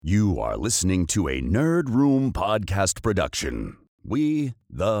You are listening to a Nerd Room podcast production. We,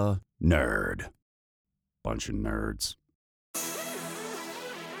 the nerd. Bunch of nerds.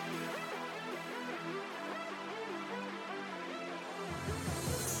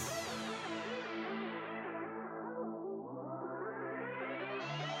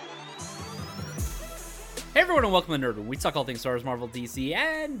 Hey everyone and welcome to Nerd Room. We talk all things Star Wars, Marvel, DC,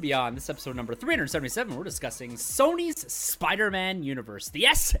 and beyond. This episode number 377, we're discussing Sony's Spider-Man universe, the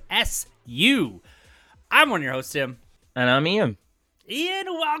SSU. I'm one of your hosts, Tim. And I'm Ian. Ian,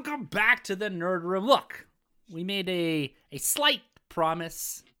 welcome back to the Nerd Room. Look, we made a slight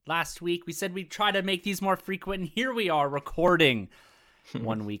promise last week. We said we'd try to make these more frequent, and here we are recording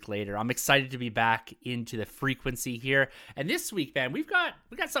 1 week later. I'm excited to be back into the frequency here. And this week, man, we got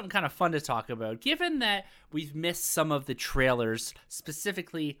something kind of fun to talk about. Given that we've missed some of the trailers,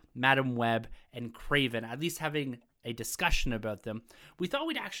 specifically Madam Web and Kraven, at least having a discussion about them, we thought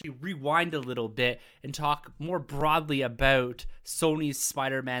we'd actually rewind a little bit and talk more broadly about Sony's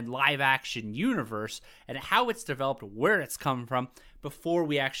Spider-Man live-action universe and how it's developed, where it's come from, before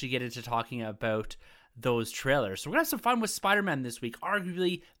we actually get into talking about those trailers. So we're gonna have some fun with Spider-Man this week,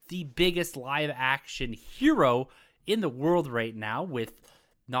 arguably the biggest live action hero in the world right now, with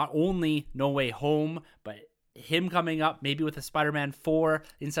not only No Way Home, but him coming up maybe with a Spider-Man 4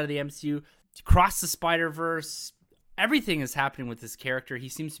 inside of the MCU, across the Spider-Verse. Everything is happening with this character. He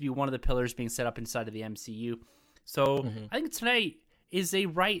seems to be one of the pillars being set up inside of the MCU. So I think tonight is the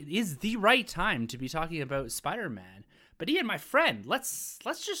right time to be talking about Spider-Man. But Ian, my friend, let's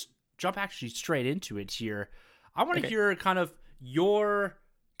just jump actually straight into it here. I want to hear kind of your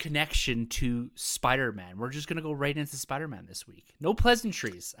connection to Spider-Man. We're just going to go right into Spider-Man this week. No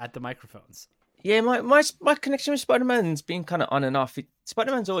pleasantries at the microphones. Yeah, my connection with Spider-Man's been kind of on and off.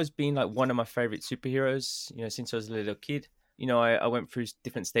 Spider-Man's always been like one of my favorite superheroes, since I was a little kid. I went through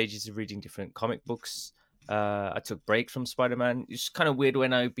different stages of reading different comic books. I took break from Spider-Man. It's kind of weird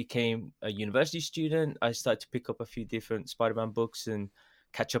when I became a university student. I started to pick up a few different Spider-Man books and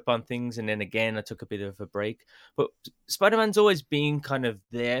catch up on things, and then again I took a bit of a break. But Spider-Man's always been kind of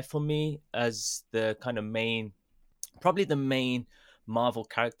there for me as the kind of probably the main Marvel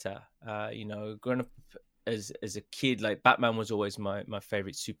character. Growing up as a kid, like Batman was always my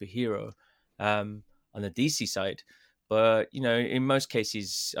favorite superhero on the DC side, but in most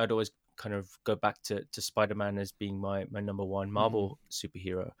cases I'd always kind of go back to Spider-Man as being my number one Marvel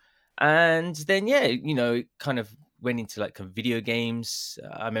superhero. And then it kind of went into like video games.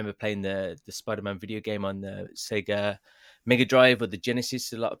 I remember playing the Spider-Man video game on the Sega Mega Drive, or the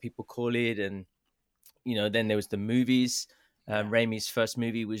Genesis, a lot of people call it. And then there was the movies. Raimi's first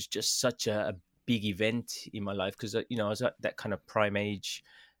movie was just such a big event in my life, because I was at that kind of prime age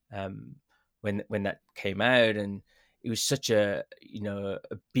when that came out, and it was such a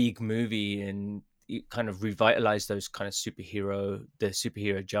big movie, and it kind of revitalized those kind of the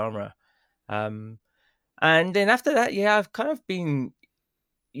superhero genre. And then after that, I've kind of been,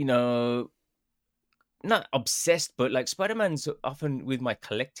 not obsessed, but like Spider-Man's often with my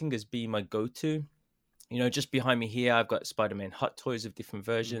collecting as being my go-to. Just behind me here, I've got Spider-Man Hot Toys of different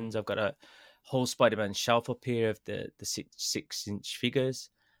versions. I've got a whole Spider-Man shelf up here of the 6-inch figures.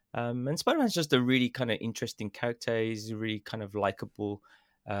 And Spider-Man's just a really kind of interesting character. He's a really kind of likable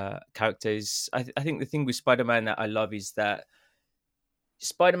character. I think the thing with Spider-Man that I love is that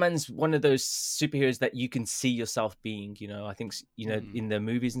Spider-Man's one of those superheroes that you can see yourself being. I think in the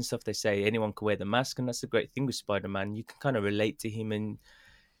movies and stuff, they say anyone can wear the mask, and that's the great thing with Spider-Man. You can kind of relate to him, and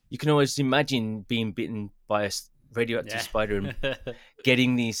you can always imagine being bitten by a radioactive spider and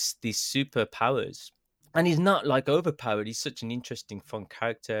getting these superpowers. And he's not like overpowered. He's such an interesting, fun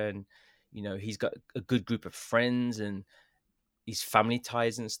character, and he's got a good group of friends and his family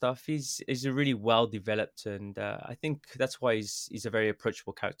ties and stuff. He's a really well developed, and I think that's why he's a very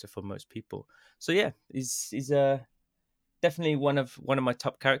approachable character for most people. So he's definitely one of my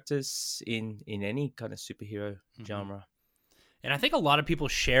top characters in any kind of superhero genre. And I think a lot of people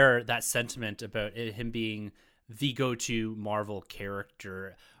share that sentiment about him being the go-to Marvel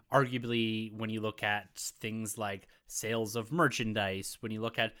character. Arguably, when you look at things like sales of merchandise, when you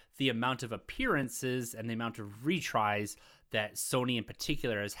look at the amount of appearances and the amount of retries that Sony in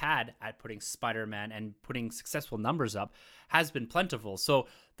particular has had at putting Spider-Man and putting successful numbers up, has been plentiful. So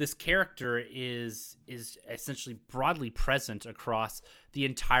this character is essentially broadly present across the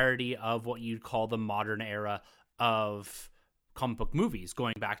entirety of what you'd call the modern era of comic book movies,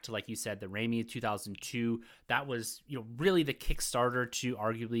 going back to, like you said, the Raimi 2002. That was really the Kickstarter to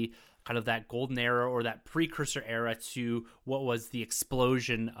arguably kind of that golden era or that precursor era to what was the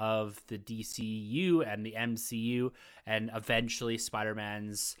explosion of the DCU and the MCU, and eventually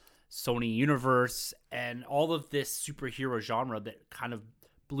Spider-Man's Sony universe and all of this superhero genre that kind of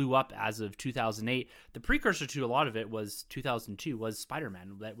blew up as of 2008. The precursor to a lot of it was 2002, was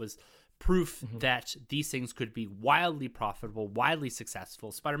Spider-Man. That was proof that these things could be wildly profitable, widely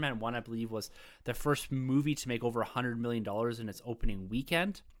successful. Spider-Man 1, I believe, was the first movie to make over $100 million in its opening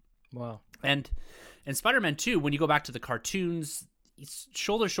weekend. Wow. And Spider-Man 2, when you go back to the cartoons, it's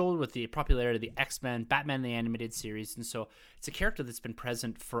shoulder to shoulder with the popularity of the X-Men, Batman the Animated Series. And so it's a character that's been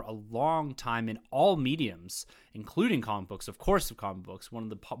present for a long time in all mediums, including comic books, of course, of comic books, one of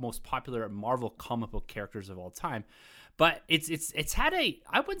the most popular Marvel comic book characters of all time. But it's had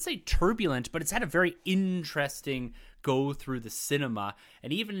I wouldn't say turbulent, but it's had a very interesting go through the cinema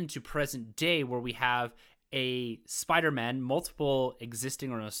and even into present day, where we have a Spider-Man, multiple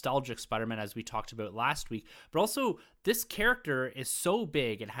existing or nostalgic Spider-Man, as we talked about last week. But also, this character is so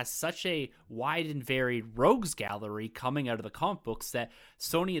big and has such a wide and varied rogues gallery coming out of the comic books that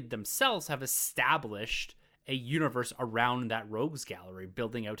Sony themselves have established a universe around that rogues gallery,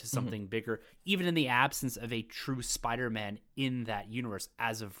 building out to something bigger, even in the absence of a true Spider-Man in that universe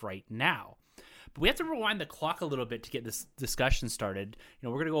as of right now. But we have to rewind the clock a little bit to get this discussion started.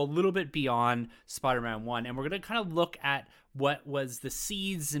 We're going to go a little bit beyond Spider-Man 1, and we're going to kind of look at what was the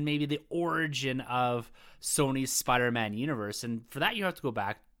seeds and maybe the origin of Sony's Spider-Man universe. And for that, you have to go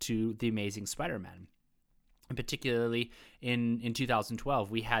back to The Amazing Spider-Man. And particularly in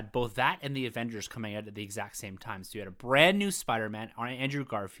 2012, we had both that and the Avengers coming out at the exact same time. So you had a brand new Spider-Man, Andrew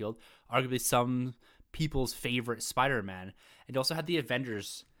Garfield, arguably some people's favorite Spider-Man, and you also had the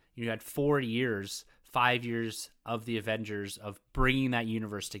Avengers. You had 5 years of the Avengers, of bringing that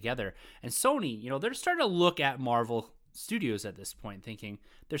universe together. And Sony, they're starting to look at Marvel Studios at this point, thinking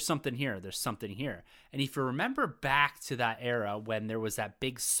there's something here. And if you remember back to that era when there was that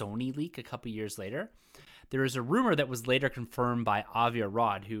big Sony leak a couple years later, there was a rumor that was later confirmed by Avi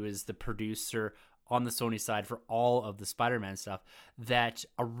Arad, who is the producer on the Sony side for all of the Spider-Man stuff, that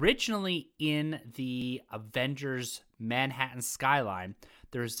originally in the Avengers Manhattan skyline,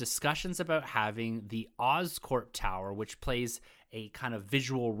 there's discussions about having the Oscorp Tower, which plays a kind of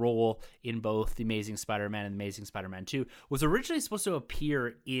visual role in both The Amazing Spider-Man and The Amazing Spider-Man 2, was originally supposed to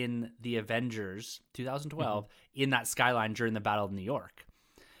appear in the Avengers 2012 in that skyline during the Battle of New York.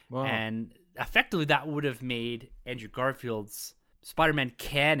 Wow. And effectively that would have made Andrew Garfield's Spider-Man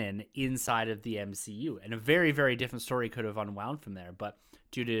canon inside of the MCU, and a very, very different story could have unwound from there. But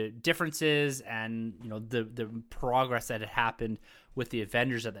due to differences and the progress that had happened with the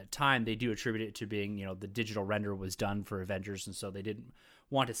Avengers at that time, they do attribute it to being the digital render was done for Avengers, and so they didn't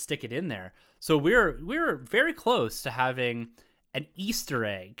want to stick it in there. So we're very close to having an Easter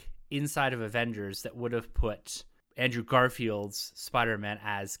egg inside of Avengers that would have put Andrew Garfield's Spider-Man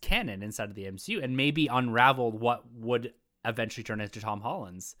as canon inside of the MCU, and maybe unraveled what would eventually turn into Tom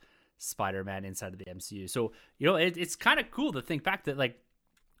Holland's Spider-Man inside of the MCU. So, it's kind of cool to think back that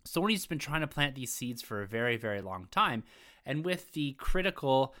Sony's been trying to plant these seeds for a very, very long time. And with the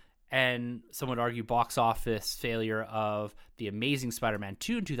critical and some would argue box office failure of The Amazing Spider-Man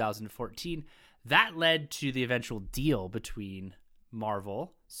 2 in 2014, that led to the eventual deal between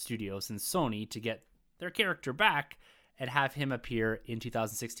Marvel Studios and Sony to get their character back and have him appear in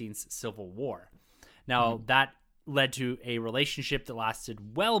 2016's Civil War. Now, that led to a relationship that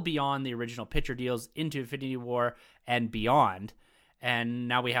lasted well beyond the original picture deals into Infinity War and beyond. And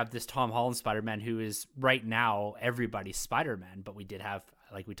now we have this Tom Holland Spider-Man who is right now everybody's Spider-Man. But we did have,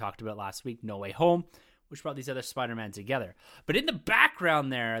 like we talked about last week, No Way Home, which brought these other Spider-Man together. But in the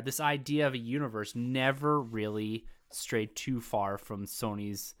background there, this idea of a universe never really strayed too far from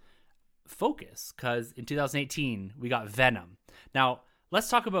Sony's focus. Because in 2018, we got Venom. Now, let's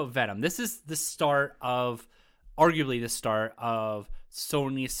talk about Venom. This is arguably the start of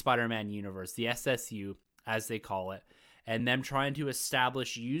Sony's Spider-Man universe, the SSU, as they call it, and them trying to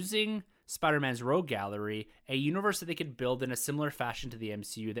establish, using Spider-Man's rogue gallery, a universe that they could build in a similar fashion to the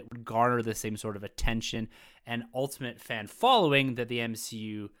MCU that would garner the same sort of attention and ultimate fan following that the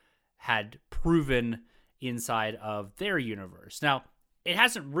MCU had proven inside of their universe. Now, it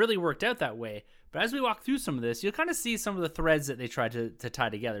hasn't really worked out that way, but as we walk through some of this, you'll kind of see some of the threads that they tried to tie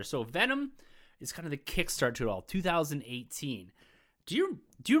together. So Venom is kind of the kickstart to it all. 2018. Do you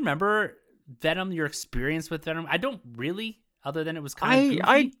remember Venom? Your experience with Venom? I don't really, other than it was kind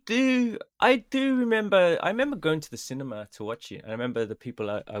of goofy. I do remember. I remember going to the cinema to watch it. I remember the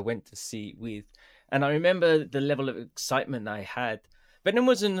people I went to see it with, and I remember the level of excitement I had Venom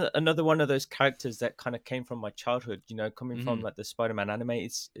was another one of those characters that kind of came from my childhood, coming from Mm-hmm. like the Spider-Man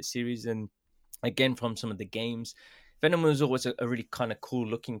animated series and again from some of the games. Venom was always a really kind of cool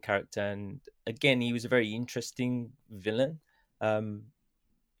looking character, and again, he was a very interesting villain. Um,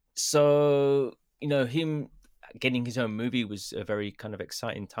 so him getting his own movie was a very kind of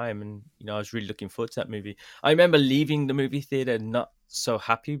exciting time, and I was really looking forward to that movie. I remember leaving the movie theater not so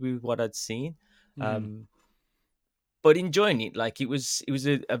happy with what I'd seen, Mm-hmm. but enjoying it. Like it was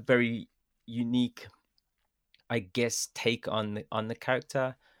a very unique, I guess, take on the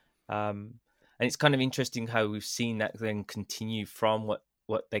character. And it's kind of interesting how we've seen that then continue from what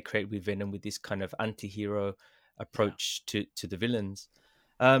they created with Venom, with this kind of anti-hero Yeah. approach to the villains.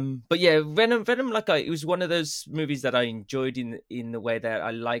 But yeah, Venom, like it was one of those movies that I enjoyed in the way that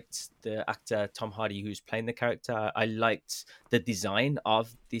I liked the actor Tom Hardy who's playing the character. I liked the design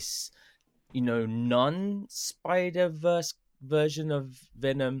of this, non-Spider Verse version of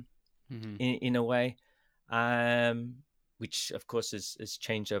Venom Mm-hmm. in a way, um, which of course has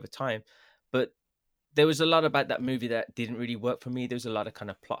changed over time. But there was a lot about that movie that didn't really work for me. There was a lot of kind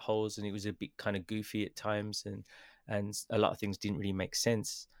of plot holes, and it was a bit kind of goofy at times, and a lot of things didn't really make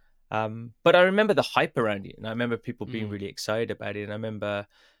sense. But I remember the hype around it, and I remember people being Mm-hmm. really excited about it. And I remember,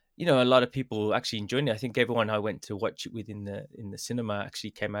 a lot of people actually enjoying it. I think everyone I went to watch it with in the cinema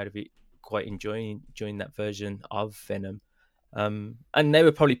actually came out of it quite enjoying that version of Venom. And they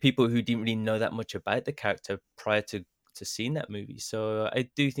were probably people who didn't really know that much about the character prior to seeing that movie. So I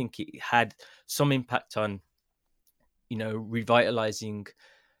do think it had some impact on, revitalizing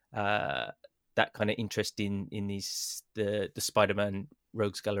uh, that kind of interest in the Spider-Man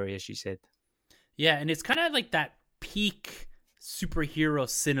Rogues Gallery, as you said. Yeah, and it's kind of like that peak superhero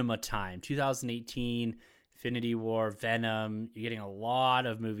cinema time, 2018, Infinity War, Venom. You're getting a lot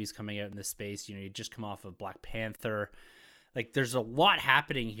of movies coming out in this space. You just come off of Black Panther. Like, there's a lot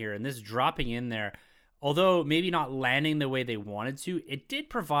happening here, and this dropping in there, although maybe not landing the way they wanted to, it did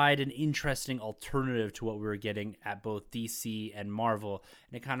provide an interesting alternative to what we were getting at both DC and Marvel.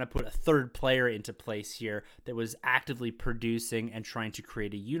 And it kind of put a third player into place here that was actively producing and trying to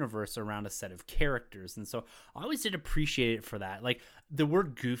create a universe around a set of characters. And so I always did appreciate it for that. Like, the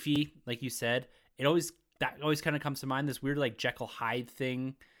word goofy, like you said, that always kind of comes to mind. This weird like Jekyll Hyde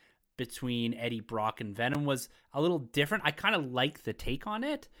thing between Eddie Brock and Venom was a little different. I kind of like the take on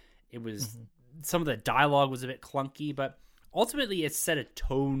it. It was some of the dialogue was a bit clunky, but ultimately it set a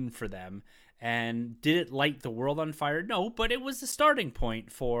tone for them. And did it light the world on fire? No, but it was the starting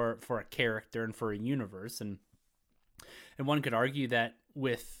point for a character and for a universe. And one could argue that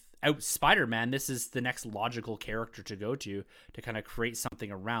without Spider-Man, this is the next logical character to go to kind of create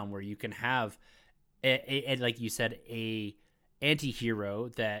something around where you can have like you said, a anti-hero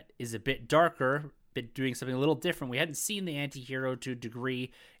that is a bit darker, bit doing something a little different. We hadn't seen the anti-hero to a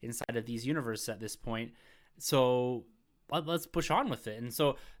degree inside of these universes at this point, so let's push on with it. And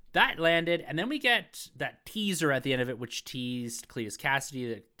so that landed, and then we get that teaser at the end of it, which teased Cletus Cassidy,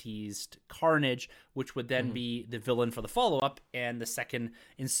 that teased Carnage, which would then be the villain for the follow-up and the second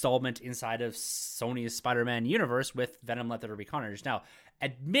installment inside of Sony's Spider-Man universe with Venom Let There Be Carnage. Now,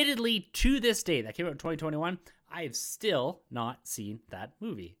 admittedly, to this day, that came out in 2021, I have still not seen that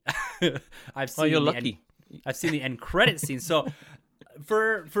movie. You're lucky. I've seen the end credit scene. So I've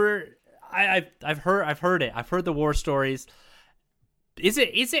heard it. I've heard the war stories. Is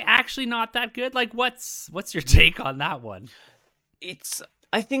it actually not that good? Like, what's your take on that one?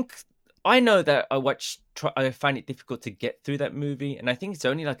 I think I know that I find it difficult to get through that movie, and I think it's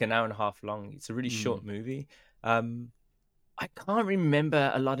only like an hour and a half long. It's a really short movie. I can't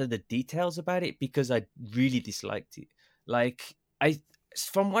remember a lot of the details about it because I really disliked it. Like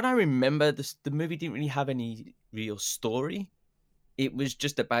from what I remember, the movie didn't really have any real story. It was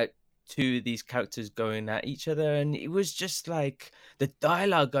just about two of these characters going at each other, and it was just like the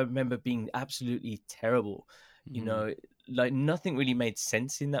dialogue. I remember being absolutely terrible. Like nothing really made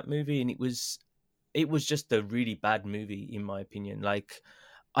sense in that movie, and it was just a really bad movie in my opinion. Like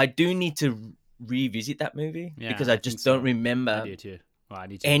I do need to revisit that movie because I just don't remember I do too. Well, I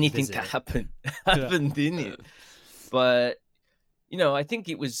need to anything revisit that it. happened in it. But I think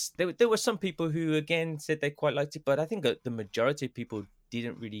it was there were some people who again said they quite liked it, but I think the majority of people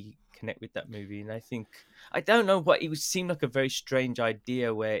didn't really connect with that movie. And I don't know what it seemed like a very strange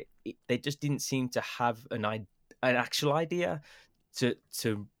idea where they just didn't seem to have an actual idea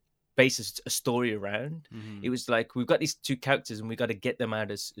to base a story around. It was like, we've got these two characters and we got to get them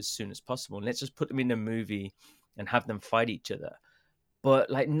out as soon as possible, and let's just put them in a movie and have them fight each other. But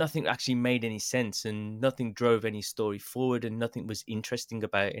like nothing actually made any sense, and nothing drove any story forward, and nothing was interesting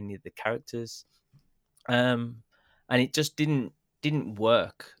about any of the characters. And it just didn't didn't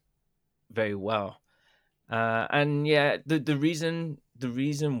work very well. And yeah, the reason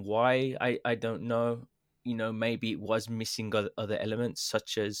why I don't know, maybe it was missing other elements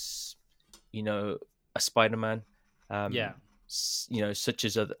such as, a Spider-Man, Yeah. such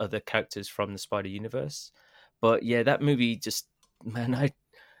as other characters from the Spider Universe. But yeah, that movie just, man,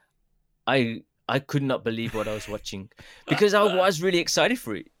 I could not believe what I was watching because I was really excited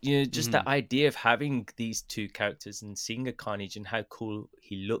for it. Just that idea of having these two characters and seeing a Carnage and how cool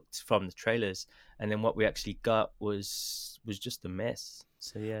he looked from the trailers, and then what we actually got was just a mess.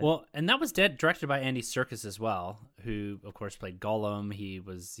 So yeah. Well, and that was directed by Andy Serkis as well, who of course played Gollum.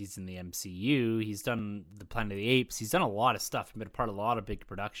 He's in the MCU. He's done the Planet of the Apes. He's done a lot of stuff and been a part of a lot of big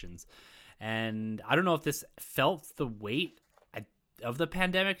productions. And I don't know if this felt the weight of the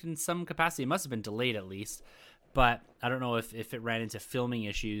pandemic in some capacity. It must have been delayed at least, but I don't know if it ran into filming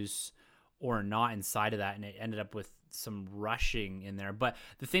issues or not inside of that, and it ended up with some rushing in there. But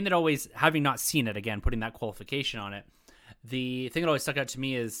the thing that always, having not seen it, again, putting that qualification on it, the thing that always stuck out to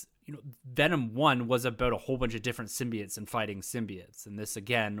me is, Venom 1 was about a whole bunch of different symbiotes and fighting symbiotes, and this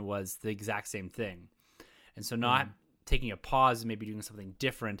again was the exact same thing. And so not taking a pause, maybe doing something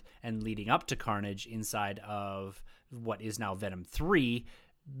different and leading up to Carnage inside of what is now Venom 3,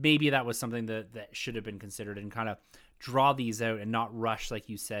 maybe that was something that should have been considered, and kind of draw these out and not rush, like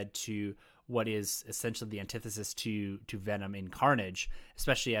you said, to what is essentially the antithesis to Venom in Carnage,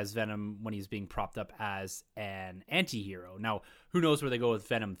 especially as Venom when he's being propped up as an anti-hero. Now, who knows where they go with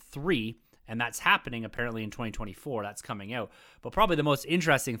Venom 3, and that's happening apparently in 2024. That's coming out. But probably the most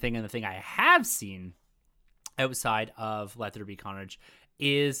interesting thing, and the thing I have seen outside of Let There Be Carnage,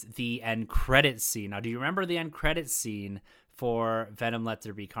 is the end credits scene. Now, do you remember the end credits scene for Venom Let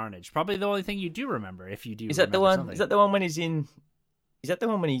There Be Carnage? Probably the only thing you do remember, if you do. Is that the one? Something. Is that the one when he's in? Is that the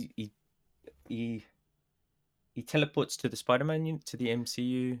one when he teleports to the Spider-Man to the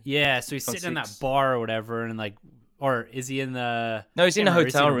MCU? Yeah, so he's sitting in that bar or whatever, and like, or is he in the? No, he's in a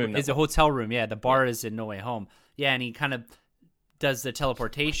hotel room. It's a hotel room. Yeah, the bar is in No Way Home. Yeah, and he kind of does the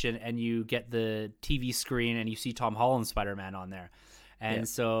teleportation, and you get the TV screen, and you see Tom Holland's Spider-Man on there. And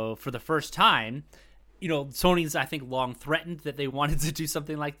so for the first time, Sony's, I think, long threatened that they wanted to do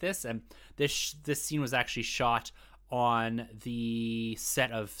something like this. And this scene was actually shot on the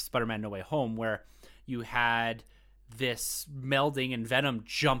set of Spider-Man No Way Home, where you had this melding and Venom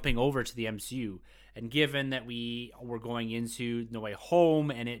jumping over to the MCU. And given that we were going into No Way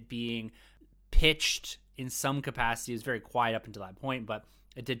Home and it being pitched in some capacity, it was very quiet up until that point, but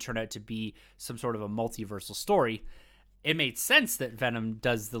it did turn out to be some sort of a multiversal story. It made sense that Venom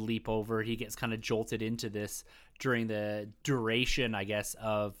does the leap over. He gets kind of jolted into this during the duration, I guess,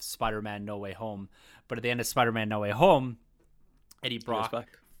 of Spider-Man No Way Home. But at the end of Spider-Man No Way Home, Eddie Brock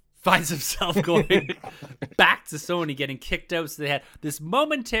finds himself going back to Sony, getting kicked out. So they had this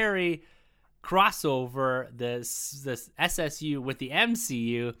momentary crossover, this SSU with the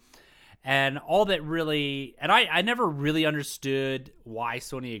MCU. And all that really, and I never really understood why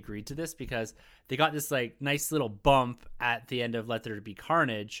Sony agreed to this, because they got this like nice little bump at the end of Let There Be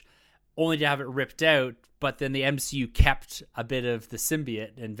Carnage, only to have it ripped out. But then the MCU kept a bit of the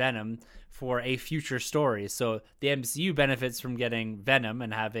symbiote and Venom for a future story. So the MCU benefits from getting Venom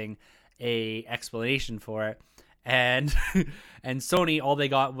and having a explanation for it. And and Sony, all they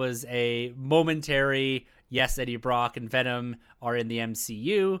got was a momentary, yes, Eddie Brock and Venom are in the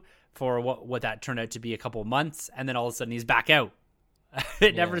MCU for what that turned out to be a couple months, and then all of a sudden he's back out.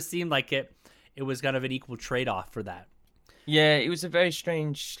 It never seemed like it was kind of an equal trade-off for that. Yeah, it was a very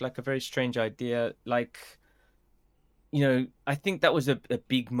strange idea. Like, I think that was a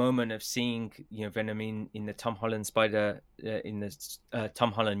big moment of seeing, Venom in the Tom Holland in the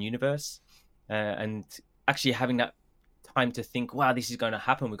Tom Holland universe, and actually having that time to think, wow, this is going to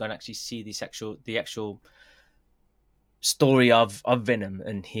happen. We're going to actually see the actual story of Venom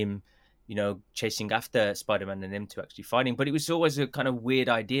and him, chasing after Spider-Man and them two actually fighting. But it was always a kind of weird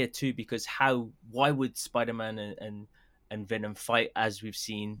idea too, because why would Spider-Man and Venom fight, as we've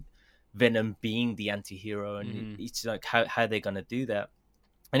seen Venom being the anti-hero, and it's like, how are they going to do that?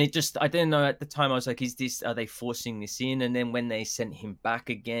 And it just, I didn't know at the time. I was like, are they forcing this in? And then when they sent him back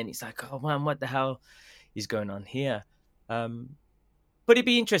again, it's like, oh man, what the hell is going on here? But it'd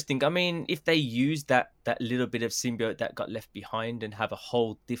be interesting. I mean, if they use that little bit of symbiote that got left behind and have a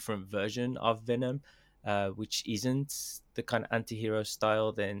whole different version of Venom, which isn't the kind of anti-hero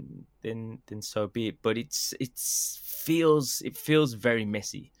style, then so be it. But it feels very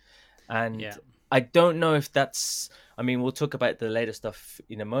messy, and I don't know if that's. I mean, we'll talk about the later stuff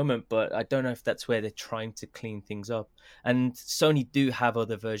in a moment, but I don't know if that's where they're trying to clean things up. And Sony do have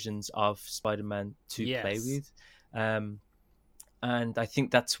other versions of Spider-Man to play with. And I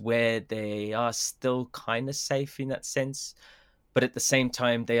think that's where they are still kind of safe in that sense. But at the same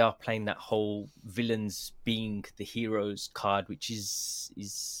time, they are playing that whole villains being the heroes card, which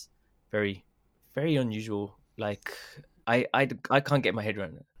is very, very unusual. Like, I can't get my head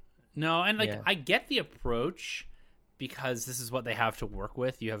around it. No, and like Yeah. I get the approach because this is what they have to work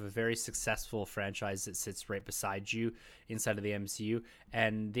with. You have a very successful franchise that sits right beside you inside of the MCU,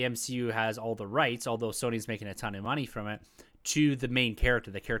 and the MCU has all the rights, although Sony's making a ton of money from it, to the main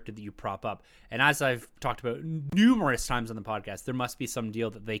character, the character that you prop up. And as I've talked about numerous times on the podcast, there must be some deal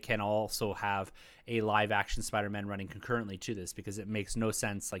that they can also have a live action Spider-Man running concurrently to this, because it makes no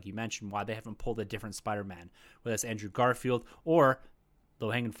sense, like you mentioned, why they haven't pulled a different Spider-Man, whether it's Andrew Garfield or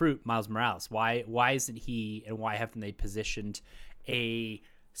low-hanging fruit, Miles Morales. Why isn't he, and why haven't they positioned a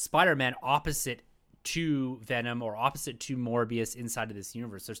Spider-Man opposite to Venom or opposite to Morbius inside of this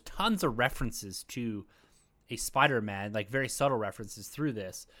universe? There's tons of references to a Spider-Man, like very subtle references through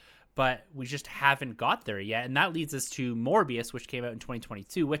this, but we just haven't got there yet. And that leads us to Morbius, which came out in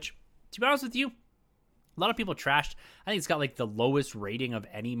 2022, which, to be honest with you, a lot of people trashed. I think it's got like the lowest rating of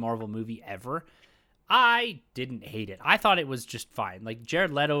any Marvel movie ever. I didn't hate it. I thought it was just fine. Like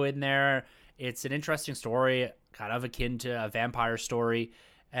Jared Leto in there. It's an interesting story, kind of akin to a vampire story.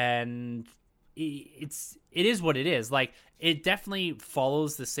 And it is what it is. Like, it definitely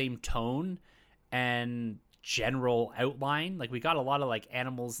follows the same tone and general outline. Like, we got a lot of like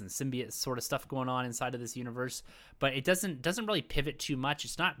animals and symbiote sort of stuff going on inside of this universe, but it doesn't really pivot too much.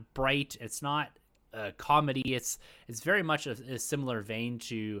 It's not bright. It's not a comedy. It's very much a similar vein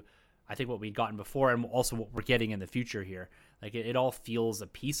to, I think, what we'd gotten before, and also what we're getting in the future here. Like, it all feels a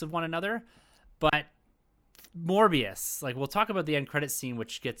piece of one another. But Morbius, like, we'll talk about the end credit scene,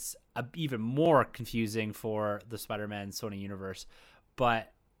 which gets even more confusing for the Spider-Man Sony universe.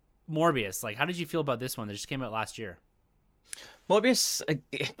 But Morbius, like, how did you feel about this one that just came out last year? Morbius,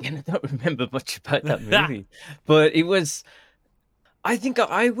 again, I don't remember much about that movie, but it was. I think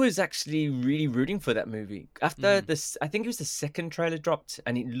I was actually really rooting for that movie after this. I think it was the second trailer dropped,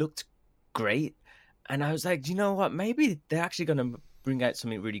 and it looked great. And I was like, you know what? Maybe they're actually going to bring out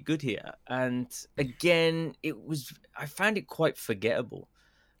something really good here. And again, I found it quite forgettable.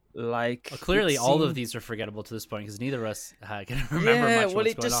 Like, well, clearly, all of these are forgettable to this point, because neither of us can remember much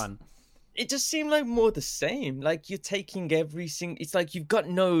what's going on. It just seemed like more the same. Like, you're taking everything. It's like you've got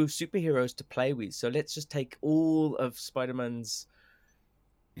no superheroes to play with, so let's just take all of Spider-Man's,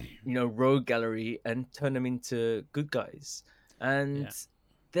 rogue gallery and turn them into good guys. And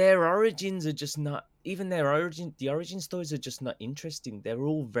their origins are just not. Even the origin stories are just not interesting. They're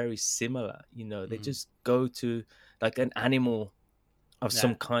all very similar. They just go to, like, an animal of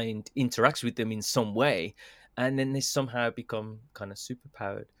some kind interacts with them in some way, and then they somehow become kind of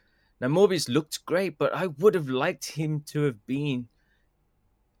superpowered. Now, Morbius looked great, but I would have liked him to have been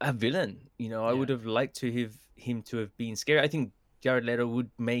a villain. I would have liked him to have been scary. I think Jared Leto would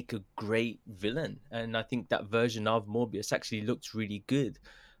make a great villain, and I think that version of Morbius actually looked really good.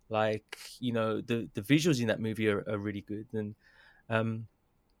 Like, the visuals in that movie are really good, and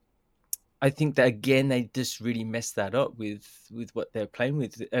I think that, again, they just really messed that up with what they're playing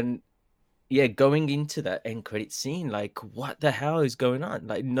with. And going into that end credit scene, like, what the hell is going on?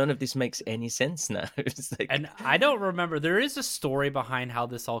 Like, none of this makes any sense now. It's like... And I don't remember. There is a story behind how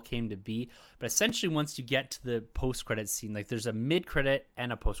this all came to be, but essentially, once you get to the post-credit scene, like, there's a mid-credit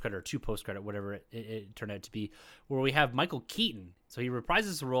and a post-credit, or two post-credit, whatever it turned out to be, where we have Michael Keaton. So he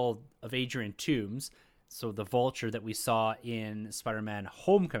reprises the role of Adrian Toomes, so the Vulture that we saw in Spider-Man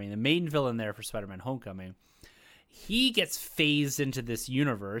Homecoming, the main villain there for Spider-Man Homecoming. He gets phased into this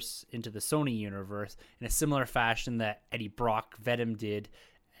universe, into the Sony universe, in a similar fashion that Eddie Brock, Venom, did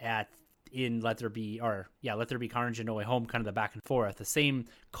in Let There Be Carnage and No Way Home, kind of the back and forth. The same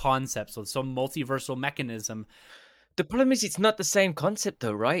concept, so some multiversal mechanism. The problem is, it's not the same concept,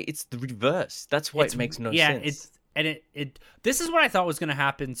 though, right? It's the reverse. That's why it makes no sense. This is what I thought was going to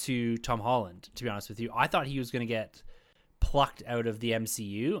happen to Tom Holland, to be honest with you. I thought he was going to get plucked out of the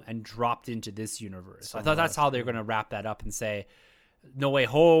MCU and dropped into this universe. I thought that's how they're going to wrap that up and say, No Way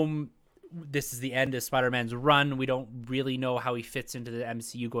Home, this is the end of Spider-Man's run. We don't really know how he fits into the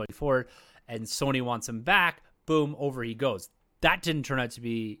MCU going forward, and Sony wants him back. Boom, over he goes. That didn't turn out to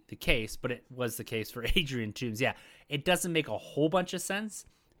be the case, but it was the case for Adrian Toomes. Yeah, it doesn't make a whole bunch of sense.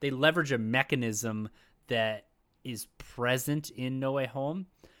 They leverage a mechanism that is present in No Way Home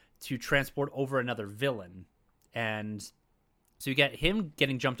to transport over another villain. And so you get him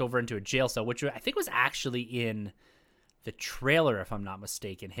getting jumped over into a jail cell, which I think was actually in the trailer, if I'm not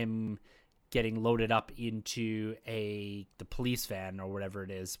mistaken. Him getting loaded up into the police van or whatever it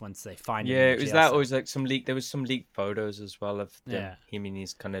is once they find him. Yeah, in it the was jail that. cell. Or was like there was some leaked photos as well of Yeah. him in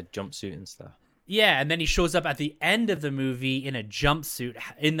his kind of jumpsuit and stuff. Yeah, and then he shows up at the end of the movie in a jumpsuit,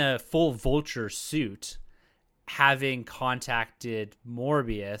 in the full Vulture suit, having contacted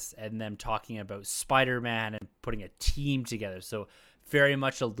Morbius and them talking about Spider-Man and putting a team together. So very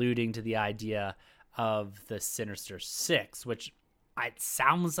much alluding to the idea of the Sinister Six, which it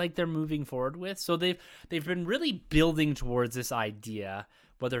sounds like they're moving forward with. So they've been really building towards this idea,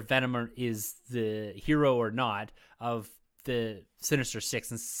 whether Venom is the hero or not, of the Sinister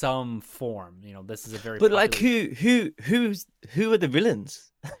Six in some form. You know, this is a very But popular... like who are the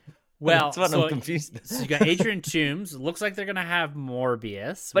villains? Well, That's what so, I'm confused. So you got Adrian Toomes. It looks like they're gonna have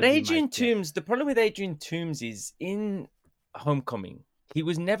Morbius. But would be Adrian my guess. Toomes, the problem with Adrian Toomes is in Homecoming, he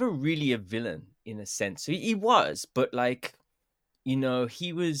was never really a villain in a sense. So he was, but like, you know,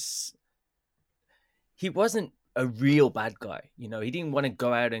 he wasn't a real bad guy. You know, he didn't want to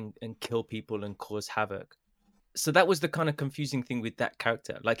go out and kill people and cause havoc. So that was the kind of confusing thing with that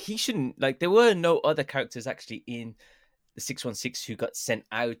character. Like he shouldn't, like there were no other characters actually in the 616 who got sent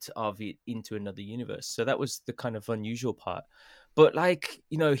out of it into another universe. So that was the kind of unusual part. But like,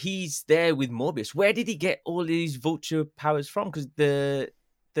 you know, he's there with Morbius. Where did he get all these Vulture powers from? Because the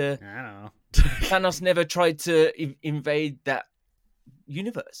I don't know. Thanos never tried to invade that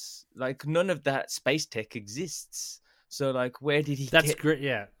universe. Like none of that space tech exists. So like, where did he? That's great.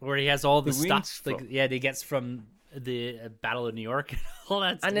 Yeah, where he has all the the wings stuff. Like, from? yeah, that he gets from the Battle of New York and all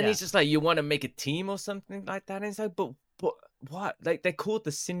that. And then yeah. he's just like, you want to make a team or something like that? And it's like, but what? Like they're called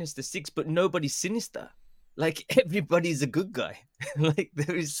the Sinister Six, but nobody's sinister. Like everybody's a good guy. Like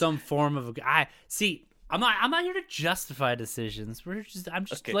there is some form of I see. I'm not here to justify decisions. I'm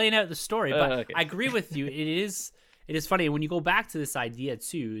just Okay. laying out the story. But okay. I agree with you. It is funny when you go back to this idea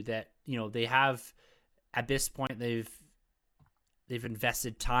too that, you know, they have at this point they've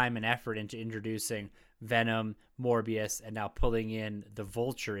invested time and effort into introducing Venom, Morbius, and now pulling in the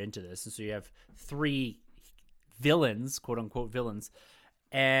Vulture into this. And so you have 3 villains, quote unquote villains,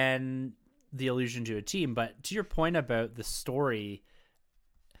 and the allusion to a team. But to your point about the story,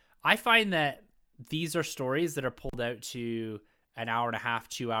 I find that these are stories that are pulled out to an hour and a half,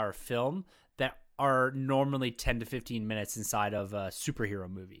 2-hour film that are normally 10 to 15 minutes inside of a superhero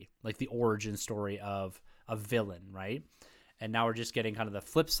movie, like the origin story of a villain, right? And now we're just getting kind of the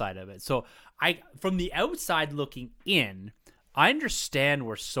flip side of it. So from the outside looking in, I understand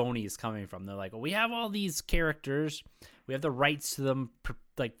where Sony is coming from. They're like, well, we have all these characters, we have the rights to them,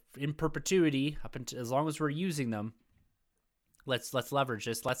 like in perpetuity, up until as long as we're using them. Let's leverage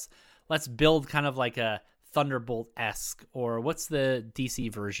this. Let's build kind of like a Thunderbolt-esque, or what's the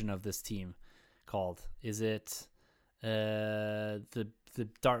DC version of this team called? Is it the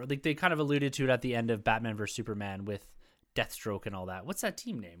dark? Like they kind of alluded to it at the end of Batman vs Superman with Deathstroke and all that. What's that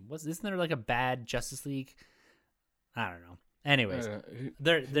team name? Isn't there like a bad Justice League? I don't know. Anyways,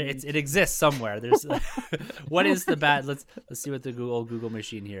 it exists somewhere. There's what is the bad? Let's see what the Google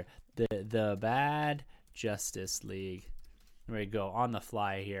machine here. The bad Justice League. There we go, on the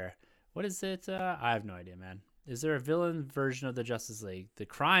fly here. What is it? I have no idea, man. Is there a villain version of the Justice League? The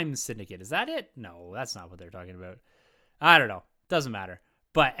Crime Syndicate. Is that it? No, that's not what they're talking about. I don't know. Doesn't matter.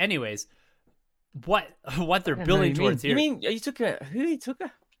 But anyways, what they're building towards here. You mean, are you talking about who he took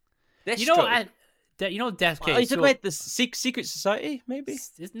her? You know, Death. Okay, are you talking about the Secret Society, maybe?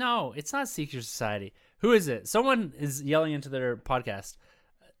 No, it's not Secret Society. Who is it? Someone is yelling into their podcast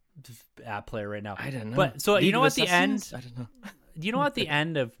app player right now. I don't know. But so you know at the end, I don't know. you know at the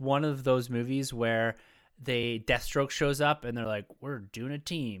end of one of those movies where Deathstroke shows up and they're like, "We're doing a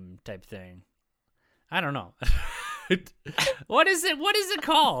team" type thing. I don't know. What is it? What is it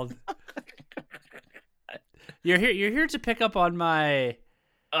called? You're here to pick up on my.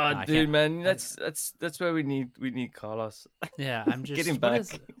 Oh, dude, man, that's where we need Carlos. Yeah, I'm just getting back.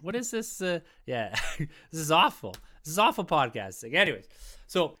 What is this? Yeah, this is awful. This is awful podcasting. Anyways,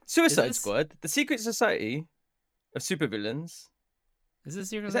 so Suicide Squad, the Secret Society of Supervillains. Is this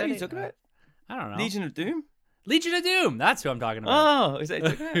Secret Is that Society? what you're talking about? I don't know. Legion of Doom. Legion of Doom. That's who I'm talking about. Oh, is that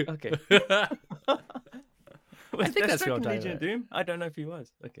what you're talking about? Okay. I think that's what I'm talking Legion about. of Doom. I don't know if he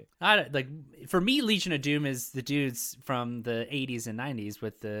was. Okay. For me, Legion of Doom is the dudes from the 80s and 90s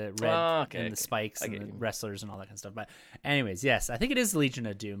with the red and the spikes and the wrestlers and all that kind of stuff. But anyways, yes, I think it is Legion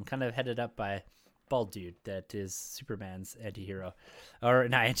of Doom, kind of headed up by bald dude that is Superman's anti-hero, or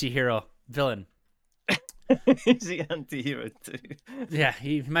not anti-hero, villain. Is he anti-hero too? Yeah,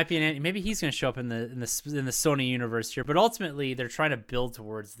 he might be maybe he's going to show up in the Sony universe here. But ultimately, they're trying to build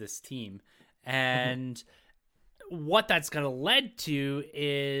towards this team, and what that's going to lead to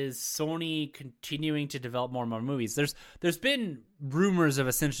is Sony continuing to develop more and more movies. There's been rumors of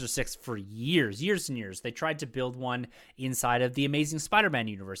a Sinister Six for years and years. They tried to build one inside of the Amazing Spider-Man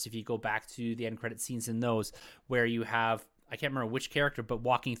universe. If you go back to the end credit scenes in those, where you have, I can't remember which character, but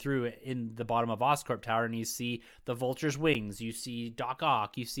walking through in the bottom of Oscorp Tower, and you see the Vulture's wings, you see Doc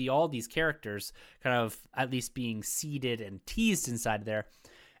Ock, you see all these characters kind of at least being seeded and teased inside there.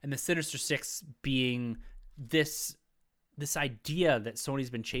 And the Sinister Six being this idea that Sony's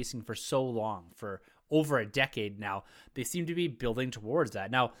been chasing for so long, for over a decade now. They seem to be building towards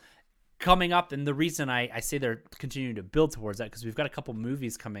that. Now, coming up, and the reason I say they're continuing to build towards that, because we've got a couple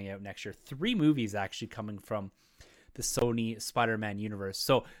movies coming out next year. 3 movies actually coming from the Sony Spider-Man universe.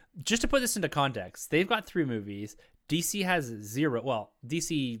 So just to put this into context, they've got 3 movies. DC has 0. Well,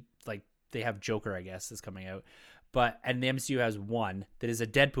 DC, like, they have Joker, I guess, is coming out. And the MCU has 1 that is a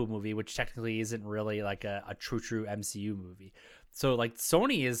Deadpool movie, which technically isn't really like a true MCU movie. So like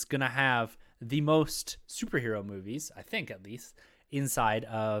Sony is going to have the most superhero movies, I think at least, inside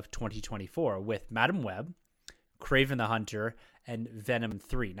of 2024 with Madam Web, Kraven the Hunter, and Venom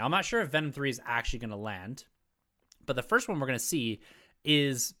 3. Now, I'm not sure if Venom 3 is actually going to land, but the first one we're going to see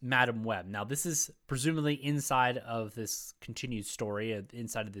is Madam Web. Now, this is presumably inside of this continued story,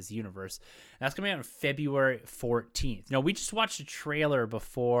 inside of this universe. And that's coming out on February 14th. Now, we just watched a trailer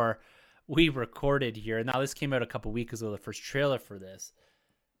before we recorded here. Now, this came out a couple weeks ago, the first trailer for this.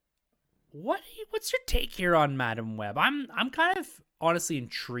 What's your take here on Madam Web? I'm kind of honestly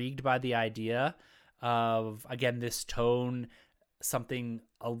intrigued by the idea of, again, this tone, something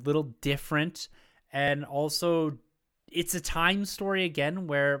a little different, and also it's a time story again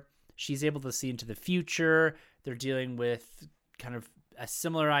where she's able to see into the future. They're dealing with kind of a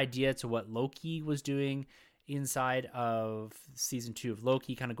similar idea to what Loki was doing inside of season 2 of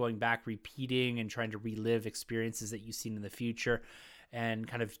Loki, kind of going back, repeating and trying to relive experiences that you've seen in the future, and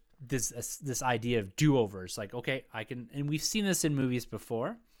kind of this idea of do-overs. Like, okay, I can, and we've seen this in movies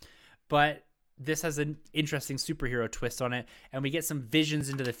before, but this has an interesting superhero twist on it, and we get some visions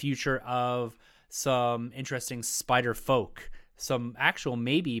into the future of some interesting spider folk, some actual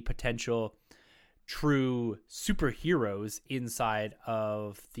maybe potential true superheroes inside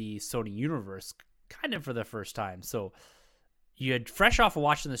of the Sony universe, kind of for the first time. So you had fresh off of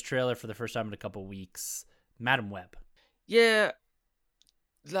watching this trailer for the first time in a couple weeks, Madam Web. Yeah,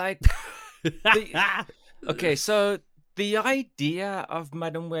 like okay, so the idea of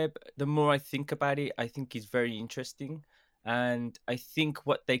Madam Web, the more I think about it, I think is very interesting, and I think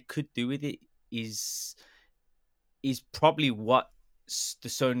what they could do with it is probably what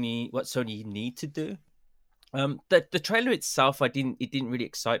Sony need to do. The trailer itself, it didn't really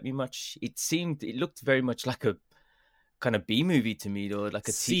excite me much. It looked very much like a kind of B movie to me, or like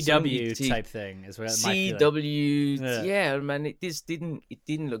a CW type thing is what it might feel like. Yeah, man, it didn't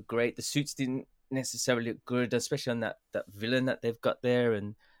look great. The suits didn't necessarily look good, especially on that villain that they've got there,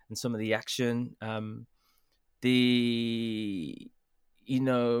 and some of the action.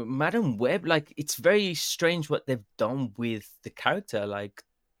 Madam Web, like, it's very strange what they've done with the character. Like,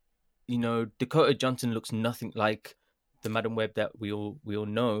 Dakota Johnson looks nothing like the Madam Web that we all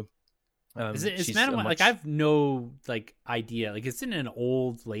know. Is Madam Web, like, I've no idea. Like, isn't it an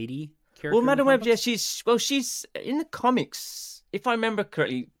old lady character? Well, Madam Web, yeah, she's in the comics. If I remember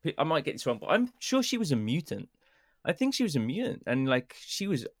correctly, I might get this wrong, but I'm sure she was a mutant. I think she was a mutant, and like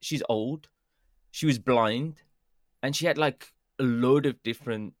she's old, she was blind, and she had like a load of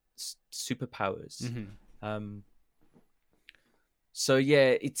different superpowers. Mm-hmm. So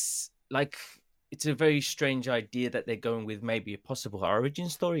yeah, it's a very strange idea that they're going with, maybe a possible origin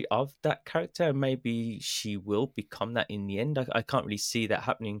story of that character. Maybe she will become that in the end. I can't really see that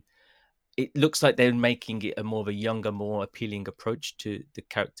happening. It looks like they're making it a more of a younger, more appealing approach to the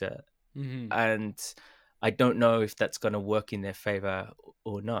character. Mm-hmm. And I don't know if that's going to work in their favor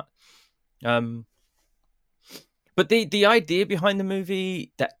or not. But the idea behind the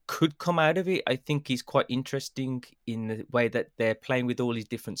movie that could come out of it, I think, is quite interesting in the way that they're playing with all these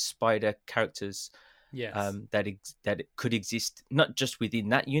different spider characters. Yes. That it could exist not just within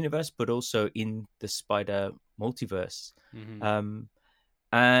that universe, but also in the spider multiverse. Mm-hmm.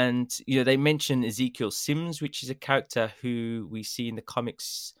 And they mention Ezekiel Sims, which is a character who we see in the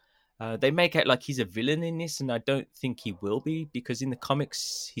comics. They make out like he's a villain in this, and I don't think he will be, because in the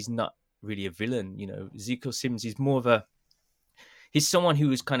comics he's not really a villain. Ezekiel Sims is more of he's someone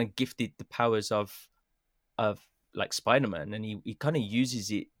who is kind of gifted the powers of like Spider-Man, and he kind of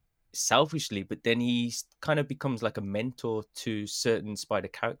uses it selfishly, but then he kind of becomes like a mentor to certain spider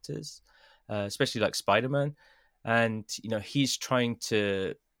characters, especially like Spider-Man. And he's trying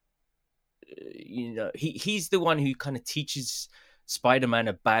to he's the one who kind of teaches Spider-Man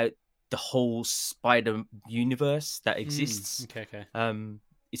about the whole Spider universe that exists. Okay.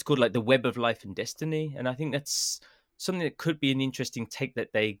 It's called like the Web of Life and Destiny, and I think that's something that could be an interesting take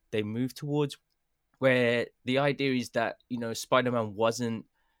that they move towards, where the idea is that Spider-Man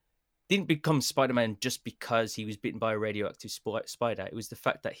didn't become Spider-Man just because he was bitten by a radioactive spider. It was the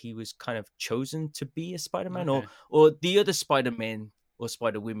fact that he was kind of chosen to be a Spider-Man, or the other Spider-Men or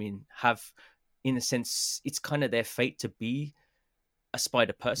Spider-Women have, in a sense, it's kind of their fate to be a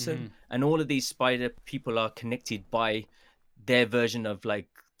spider person, and all of these spider people are connected by their version of like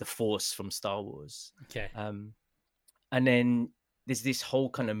the Force from Star Wars. Okay. And then there's this whole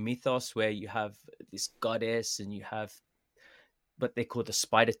kind of mythos where you have this goddess, and you have what they call the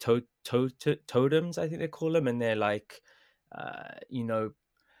spider totems, I think they call them, and they're like,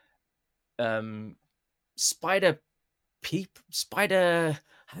 spider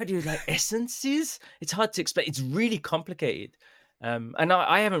how do you like essences? It's hard to explain. It's really complicated. And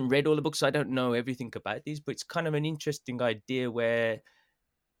I haven't read all the books, so I don't know everything about these, but it's kind of an interesting idea where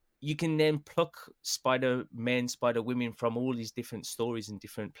you can then pluck Spider-Men, Spider-Women from all these different stories in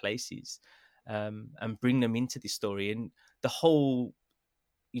different places, and bring them into the story. And the whole,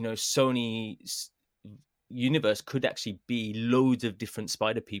 Sony universe could actually be loads of different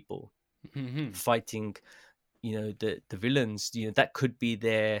spider people fighting, the villains. That could be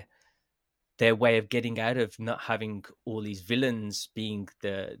their way of getting out of not having all these villains being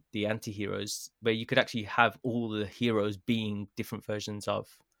the anti-heroes, where you could actually have all the heroes being different versions of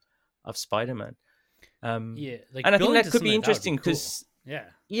Spider-Man. Like, and I think that could be interesting because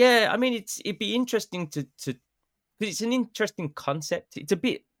I mean, it'd be interesting to because it's an interesting concept. It's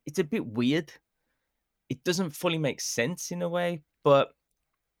a bit weird. It doesn't fully make sense in a way, but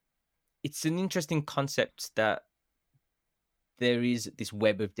it's an interesting concept that there is this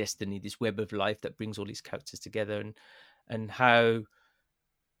web of destiny, this web of life that brings all these characters together, and how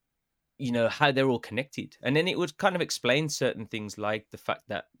how they're all connected. And then it would kind of explain certain things, like the fact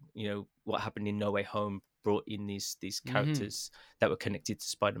that what happened in No Way Home brought in these characters that were connected to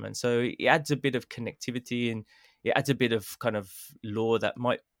Spider-Man. So it adds a bit of connectivity, and it adds a bit of kind of lore that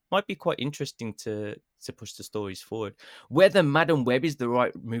might be quite interesting to push the stories forward. Whether Madam Web is the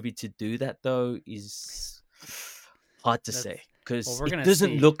right movie to do that, though, is hard to say, because it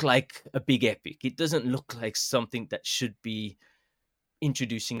doesn't look like a big epic. It doesn't look like something that should be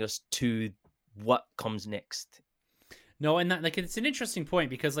introducing us to what comes next. No, and that, like, it's an interesting point,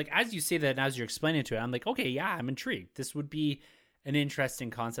 because like as you say that and as you're explaining to it, I'm like, okay, yeah, I'm intrigued. This would be an interesting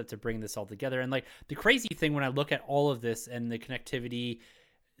concept to bring this all together. And like the crazy thing when I look at all of this and the connectivity,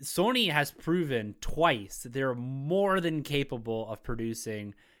 Sony has proven twice that they're more than capable of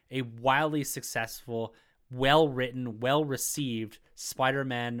producing a wildly successful, well-written, well-received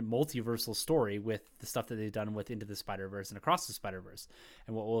Spider-Man multiversal story with the stuff that they've done with Into the Spider-Verse and Across the Spider-Verse,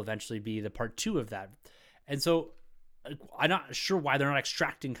 and what will eventually be the part 2 of that. And so I'm not sure why they're not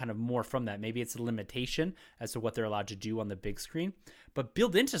extracting kind of more from that. Maybe it's a limitation as to what they're allowed to do on the big screen, but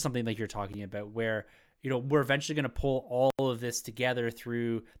build into something like you're talking about, where we're eventually going to pull all of this together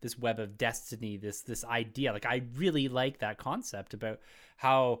through this web of destiny, this idea. Like, I really like that concept about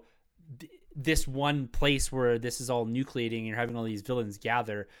how this one place where this is all nucleating and you're having all these villains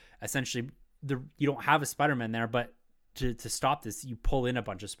gather, essentially you don't have a Spider-Man there, but to stop this, you pull in a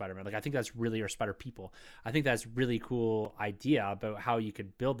bunch of Spider-Man. Like, I think that's really, or Spider people. I think that's really cool idea about how you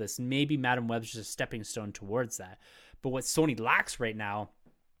could build this. Maybe Madam Web's just a stepping stone towards that. But what Sony lacks right now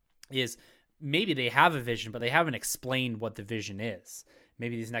is maybe they have a vision, but they haven't explained what the vision is.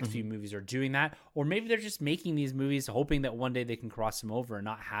 Maybe these next few movies are doing that, or maybe they're just making these movies hoping that one day they can cross them over, and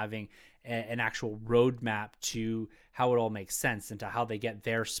not having an actual roadmap to how it all makes sense and to how they get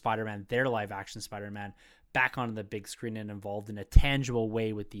their Spider-Man, their live action Spider-Man, back onto the big screen and involved in a tangible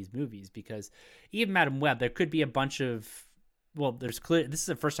way with these movies. Because even Madam Web, there could be a bunch of, well, this is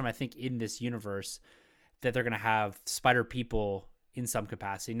the first time I think in this universe that they're going to have spider people in some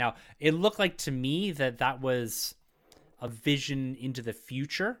capacity. Now, it looked like to me that was a vision into the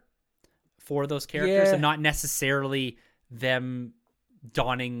future for those characters, and not necessarily them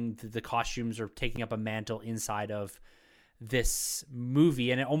donning the costumes or taking up a mantle inside of this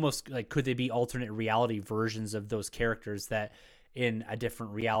movie. And it almost like, could they be alternate reality versions of those characters that in a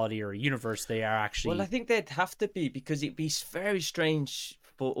different reality or universe they are actually... Well, I think they'd have to be, because it'd be very strange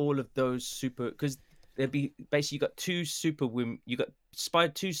for all of those because there'd be basically, you got two super women, you got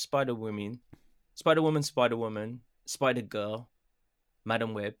two Spider Women, Spider-Woman, Spider-Girl,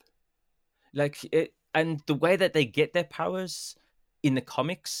 Madam Web. Like it, and the way that they get their powers in the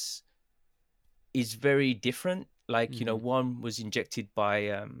comics is very different. Like, one was injected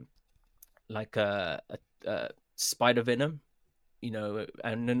by like a spider venom, you know,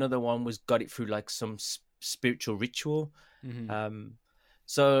 and another one was got it through like some spiritual ritual.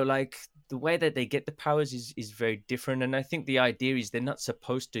 So like the way that they get the powers is very different, and I think the idea is they're not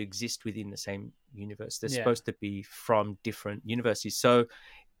supposed to exist within the same universe. They're supposed to be from different universes. So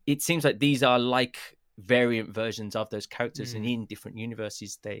it seems like these are like variant versions of those characters, and in different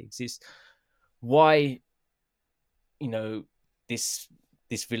universes they exist. Why, you know, this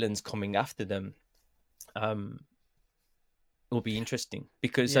villain's coming after them will be interesting,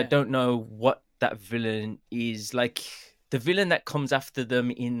 because I don't know what that villain is. Like the villain that comes after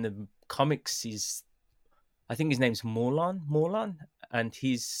them in the comics is, I think his name's Morlon, and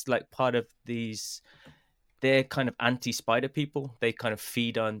he's like part of these, they're kind of anti-spider people. They kind of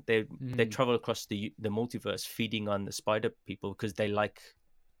feed on, they travel across the multiverse feeding on the spider people because they like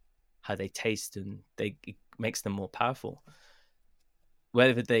how they taste, and it makes them more powerful.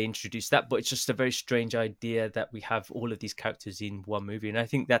 Whether they introduce that, but it's just a very strange idea that we have all of these characters in one movie, and I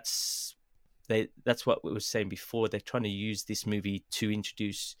think that's what we were saying before. They're trying to use this movie to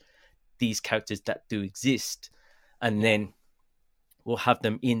introduce these characters that do exist, and then we'll have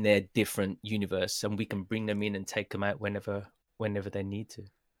them in their different universe, and we can bring them in and take them out whenever they need to.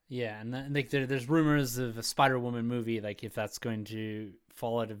 Yeah, and like there's rumors of a Spider-Woman movie, like if that's going to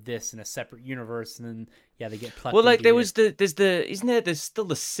fall out of this in a separate universe, and then they get plucked. Well, like there's still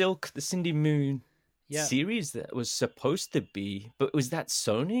the Silk, the Cindy Moon series that was supposed to be, but was that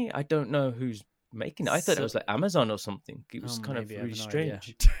Sony? I don't know who's making it. I thought it was like Amazon or something. It was kind of really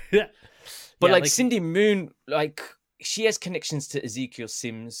strange. But like Cindy Moon, like she has connections to Ezekiel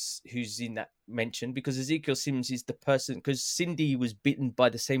Sims, who's in that mention, because Ezekiel Sims is the person, because Cindy was bitten by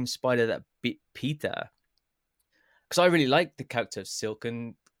the same spider that bit Peter. Because I really like the character of Silk,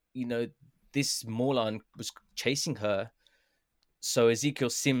 and you know, this Morlon was chasing her, so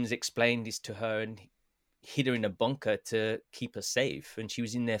Ezekiel Sims explained this to her and hid her in a bunker to keep her safe, and she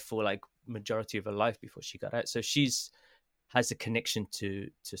was in there for like majority of her life before she got out. So has a connection to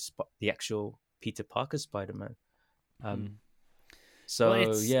the actual Peter Parker Spider-Man. So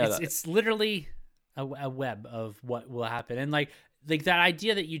it's literally a web of what will happen, and like that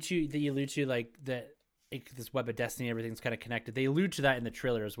idea that you allude to, like that this web of destiny, everything's kind of connected. They allude to that in the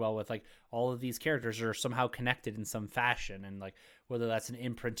trailer as well, with like all of these characters are somehow connected in some fashion, and like whether that's an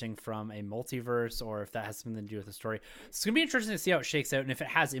imprinting from a multiverse or if that has something to do with the story. So it's gonna be interesting to see how it shakes out, and if it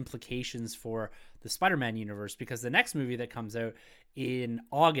has implications for the Spider-Man universe, because the next movie that comes out in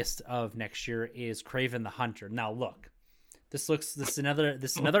August of next year is Kraven the Hunter. Now look, this is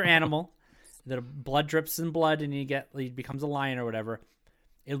another animal that blood drips in blood, and he becomes a lion or whatever.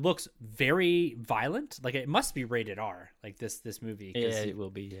 It looks very violent. Like it must be rated R. Like this movie. Yeah, it will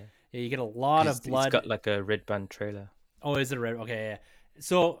be. Yeah, you get a lot of blood. It's got like a red band trailer. Oh, is it a red? Okay, yeah.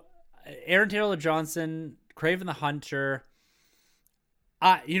 So, Aaron Taylor Johnson, Kraven the Hunter.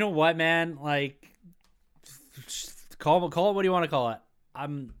 You know what, man? Like, call it what do you want to call it?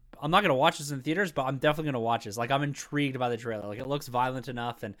 I'm not gonna watch this in theaters, but I'm definitely gonna watch this. Like, I'm intrigued by the trailer. Like, it looks violent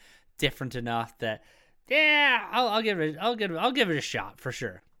enough and different enough that. Yeah, I'll give it a shot for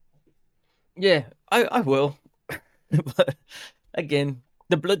sure. Yeah, I will. But again,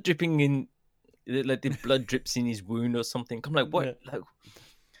 the blood dripping in, like the blood drips in his wound or something. I'm like, what? Yeah. Like,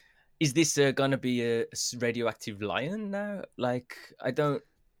 is this gonna be a radioactive lion now? Like, I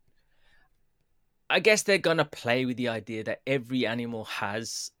guess they're gonna play with the idea that every animal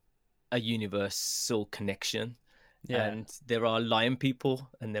has a universal connection. Yeah. And there are lion people,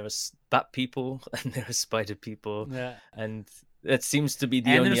 and there are bat people, and there are spider people. Yeah. And that seems to be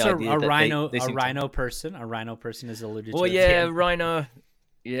the only idea. And there's a rhino person. A rhino person is alluded to. Well, yeah, Rhino.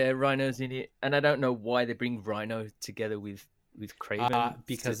 Yeah, Rhino's in it. And I don't know why they bring Rhino together with Kraven.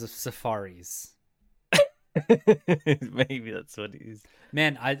 Because of safaris. Maybe that's what it is.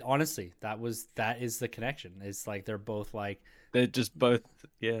 Man, honestly, that is the connection. It's like they're both like, they're just both,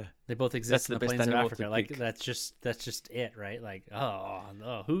 yeah. They both exist in the plains of Africa. Like that's just it, right? Like, oh,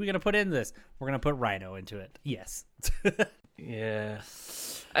 who are we gonna put in this? We're gonna put Rhino into it. Yes. Yeah.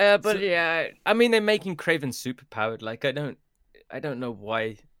 Yeah, I mean, they're making Kraven super powered. Like, I don't know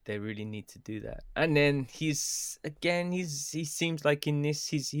why they really need to do that. And then he seems like in this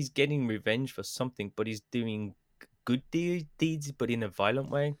he's getting revenge for something, but he's doing good deeds, but in a violent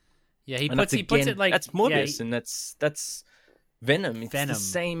way. Yeah, he puts it like that's Morbius, and that's Venom. It's the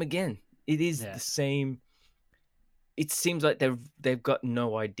same again. It is the same. It seems like they've got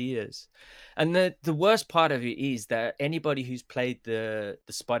no ideas. And the worst part of it is that anybody who's played the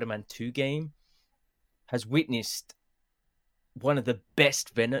Spider-Man 2 game has witnessed one of the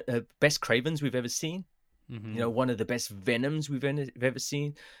best Kravens we've ever seen. You know, one of the best Venoms we've ever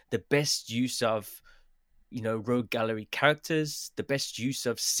seen, the best use of, you know, rogue gallery characters, the best use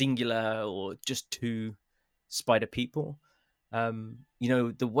of singular or just two spider people. You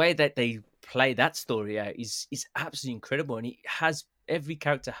know, the way that they play that story out is absolutely incredible, and it has, every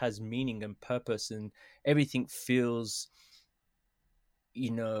character has meaning and purpose, and everything feels,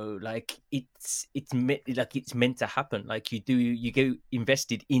 you know, like it's meant to happen. Like you get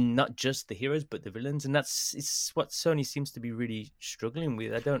invested in not just the heroes but the villains, and it's what Sony seems to be really struggling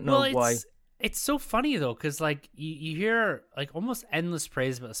with. I don't know why. It's so funny though, because like you hear like almost endless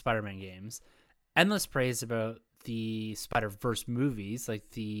praise about the Spider-Man games, endless praise about the Spider-Verse movies, like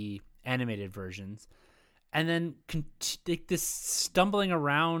the animated versions, and then like this stumbling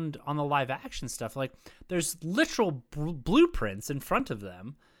around on the live action stuff. Like there's literal blueprints in front of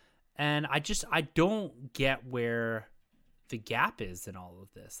them, and I don't get where the gap is in all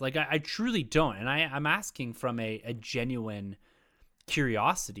of this. Like I truly don't, and I'm asking from a genuine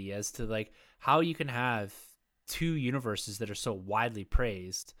curiosity as to like how you can have two universes that are so widely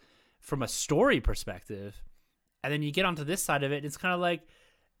praised from a story perspective, and then you get onto this side of it, and it's kind of like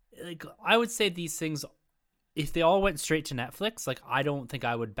I would say these things, if they all went straight to Netflix, like I don't think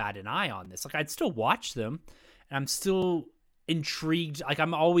I would bat an eye on this. Like I'd still watch them, and I'm still intrigued. Like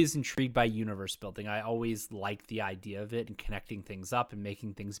I'm always intrigued by universe building. I always like the idea of it and connecting things up and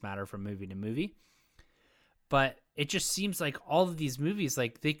making things matter from movie to movie. But it just seems like all of these movies,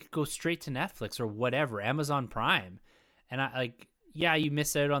 like they could go straight to Netflix or whatever, Amazon Prime. And I like, yeah, you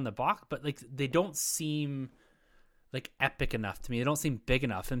miss out on the box, but like they don't seem like epic enough to me. They don't seem big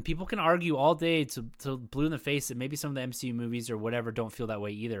enough. And people can argue all day to blue in the face that maybe some of the MCU movies or whatever don't feel that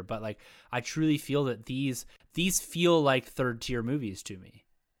way either. But like, I truly feel that these feel like third tier movies to me.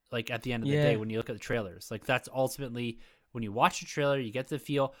 Like at the end of the day, when you look at the trailers, like that's ultimately when you watch a trailer, you get the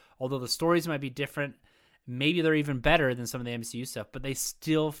feel, although the stories might be different. Maybe they're even better than some of the MCU stuff, but they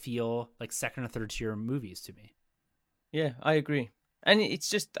still feel like second or third tier movies to me. Yeah, I agree. And it's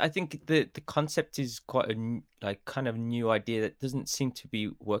just, I think the concept is quite a kind of new idea that doesn't seem to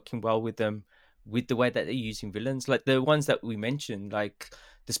be working well with them, with the way that they're using villains. Like the ones that we mentioned, like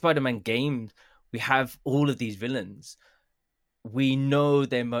the Spider-Man game, we have all of these villains. We know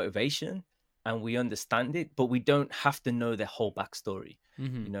their motivation and we understand it, but we don't have to know their whole backstory.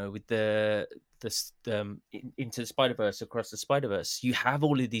 Mm-hmm. You know, with the Into the Spider-Verse, Across the Spider-Verse, you have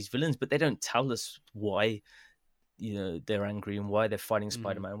all of these villains, but they don't tell us why, you know, they're angry and why they're fighting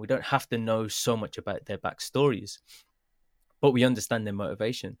Spider-Man. We don't have to know so much about their backstories, but we understand their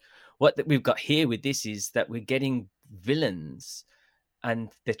motivation. What we've got here with this is that we're getting villains and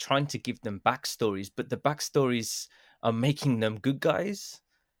they're trying to give them backstories, but the backstories are making them good guys.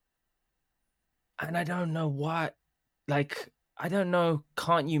 And I don't know why, like, I don't know,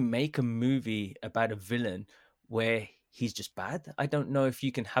 can't you make a movie about a villain where he's just bad? I don't know if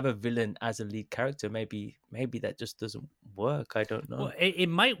you can have a villain as a lead character. Maybe that just doesn't work. I don't know. Well, it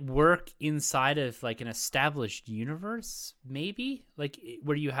might work inside of like an established universe, maybe, like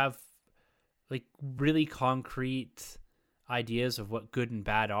where you have like really concrete ideas of what good and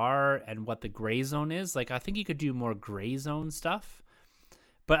bad are and what the gray zone is. Like I think you could do more gray zone stuff.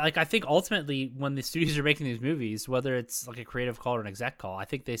 But like I think ultimately when the studios are making these movies, whether it's like a creative call or an exec call, I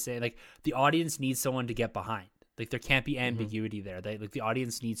think they say like the audience needs someone to get behind. Like there can't be ambiguity there. They like the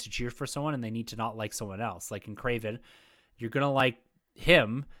audience needs to cheer for someone and they need to not like someone else. Like in Kraven, you're gonna like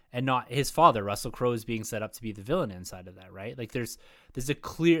him and not his father. Russell Crowe is being set up to be the villain inside of that, right? Like there's a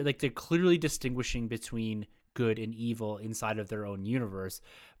clear, like they're clearly distinguishing between good and evil inside of their own universe.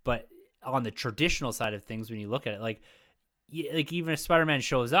 But on the traditional side of things, when you look at it, like even if Spider-Man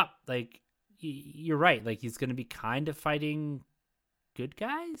shows up, like you're right, like he's going to be kind of fighting good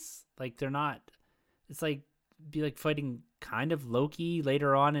guys. Like they're not. It's like be like fighting kind of Loki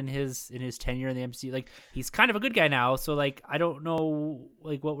later on in his tenure in the MCU. Like he's kind of a good guy now, so like I don't know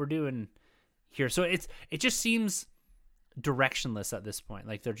like what we're doing here. So it just seems directionless at this point.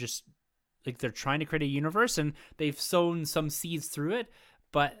 Like they're just like they're trying to create a universe and they've sown some seeds through it,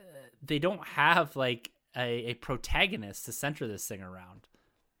 but they don't have like a protagonist to center this thing around.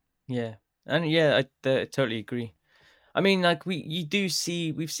 Yeah, and yeah, I totally agree. I mean, like we've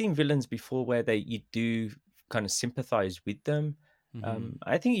seen villains before where you do kind of sympathize with them. Mm-hmm.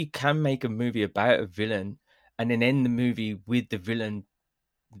 I think you can make a movie about a villain and then end the movie with the villain.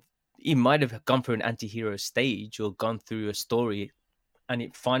 He might have gone through an anti-hero stage or gone through a story and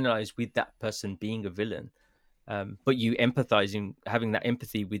it finalized with that person being a villain. But you empathizing, having that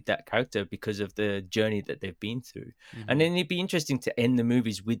empathy with that character because of the journey that they've been through. And then it'd be interesting to end the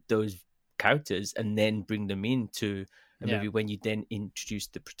movies with those characters and then bring them into a movie when you then introduce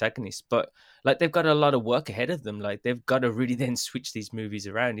the protagonist. But like they've got a lot of work ahead of them. Like they've got to really then switch these movies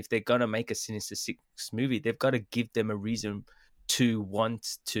around. If they're gonna make a Sinister Six movie, they've got to give them a reason to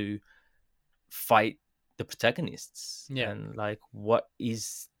want to fight the protagonists. And like, what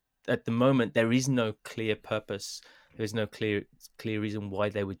is at the moment, there is no clear purpose. There's no clear reason why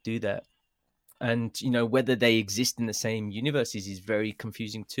they would do that. And, you know, whether they exist in the same universes is very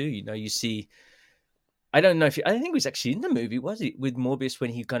confusing too. You know, you see, I don't know if, I think it was actually in the movie, was it? With Morbius, when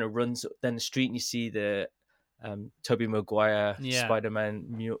he kind of runs down the street and you see the Tobey Maguire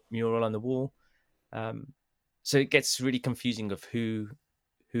Spider-Man mural on the wall. So it gets really confusing of who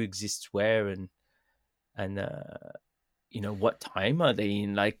exists where and you know, what time are they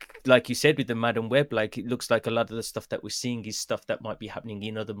in? Like you said with the Madam Web, like it looks like a lot of the stuff that we're seeing is stuff that might be happening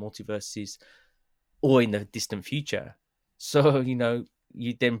in other multiverses or in the distant future. So, you know,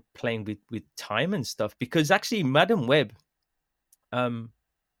 you then playing with time and stuff, because actually Madam Web,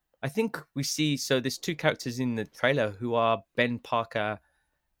 I think we see, so there's two characters in the trailer who are Ben Parker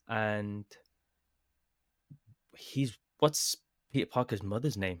and what's Peter Parker's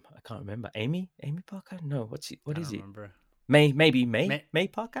mother's name? I can't remember. Amy Parker? No, what is it? Remember. May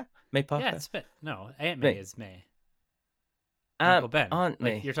Parker? May Parker? Yeah, it's Aunt May is May. Uncle Ben. Aunt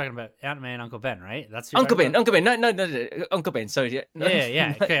May. Like, you're talking about Aunt May and Uncle Ben, right? That's Uncle Ben. No, Uncle Ben. Sorry.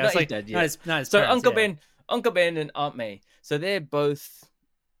 Yeah. Okay, I was like, dad, not his so parents, Uncle Ben and Aunt May. So they're both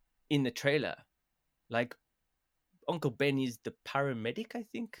in the trailer. Like, Uncle Ben is the paramedic, I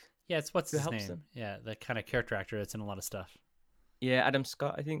think. Yeah, it's what's his name? Them. Yeah, the kind of character actor that's in a lot of stuff. Yeah, Adam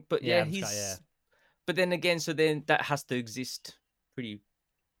Scott, I think. But he's. Scott, But then again, so then that has to exist pretty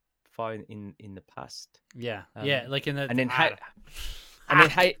far in the past. Yeah, like in the and then how,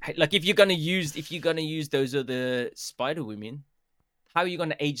 like if you're gonna use those other Spider Women, how are you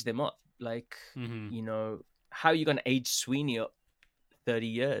gonna age them up? Like you know, how are you gonna age Sweeney up 30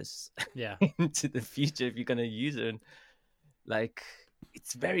 years into the future if you're gonna use her? And, like,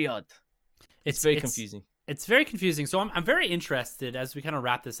 it's very odd. It's very confusing. It's very confusing. So I'm very interested, as we kind of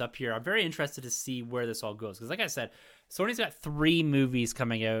wrap this up here, I'm very interested to see where this all goes. Because like I said, Sony's got 3 movies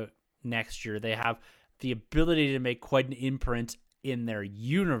coming out next year. They have the ability to make quite an imprint in their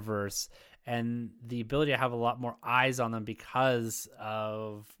universe and the ability to have a lot more eyes on them because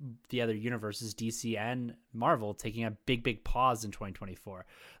of the other universes, DC and Marvel, taking a big pause in 2024.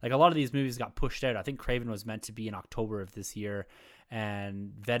 Like, a lot of these movies got pushed out. I think Kraven was meant to be in October of this year,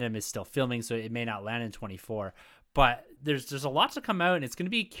 and Venom is still filming, so it may not land in 24. But there's a lot to come out, and it's going to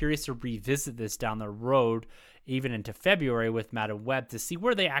be curious to revisit this down the road, even into February with Madam Web, to see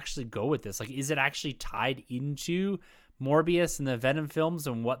where they actually go with this. Like, is it actually tied into Morbius and the Venom films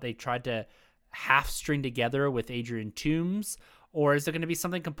and what they tried to half string together with Adrian Toomes, or is it going to be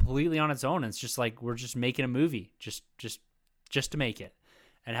something completely on its own? And it's just like, we're just making a movie just to make it,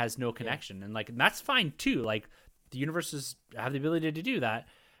 and has no connection. And like, that's fine too. Like, the universes have the ability to do that,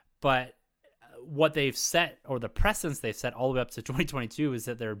 but what they've set, or the precedence they've set all the way up to 2022, is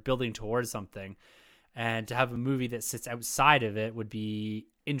that they're building towards something, and to have a movie that sits outside of it would be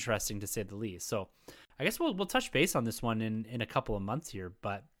interesting, to say the least. So I guess we'll touch base on this one in a couple of months here.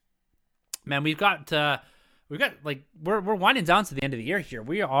 But man, we've got like, we're winding down to the end of the year here.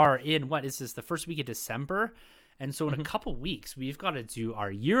 We are in, what is this, the first week of December? And so in a couple weeks, we've got to do our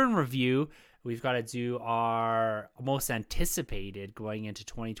year in review. We've got to do our most anticipated going into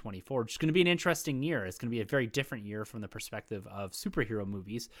 2024. It's going to be an interesting year. It's going to be a very different year from the perspective of superhero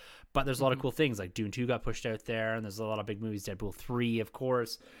movies. But there's a lot of cool things, like Dune 2 got pushed out there, and there's a lot of big movies, Deadpool 3, of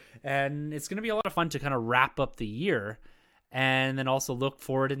course. And it's going to be a lot of fun to kind of wrap up the year and then also look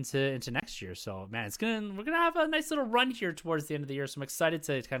forward into next year. So, man, we're gonna have a nice little run here towards the end of the year. So I'm excited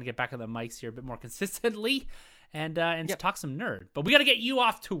to kind of get back on the mics here a bit more consistently and to talk some nerd. But we got to get you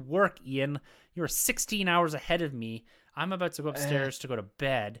off to work, Ian. You're 16 hours ahead of me. I'm about to go upstairs to go to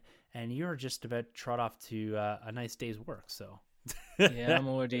bed, and you're just about to trot off to a nice day's work. So yeah, I'm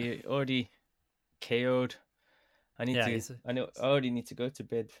already KO'd. I already need to go to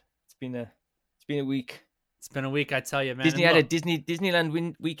bed. It's been a week. It's been a week, I tell you, man. Disney had a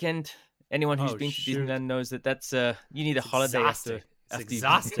Disneyland weekend. Anyone who's been to Disneyland knows that that's you need a holiday after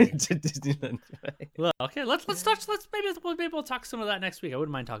exhausting to Disneyland. Right? Well, okay, let's maybe we'll talk some of that next week. I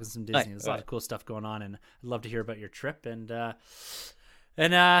wouldn't mind talking some Disney. There's a lot of cool stuff going on, and I'd love to hear about your trip and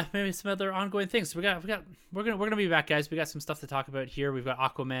maybe some other ongoing things. So we're gonna be back, guys. We got some stuff to talk about here. We've got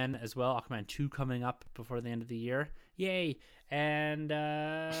Aquaman as well, Aquaman 2 coming up before the end of the year, Yay. And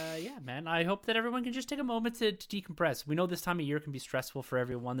yeah, man, I hope that everyone can just take a moment to decompress. We know this time of year can be stressful for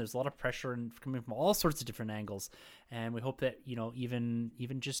everyone. There's a lot of pressure and coming from all sorts of different angles. And we hope that, even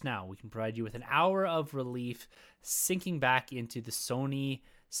just now, we can provide you with an hour of relief, sinking back into the Sony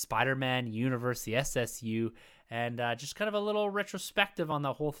Spider-Man universe, the SSU, and just kind of a little retrospective on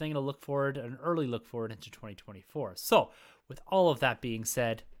the whole thing, an early look forward into 2024. So with all of that being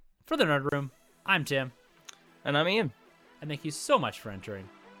said, for the Nerd Room, I'm Tim. And I'm Ian. And thank you so much for entering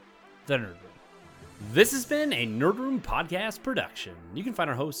the Nerd Room. This has been a Nerd Room podcast production. You can find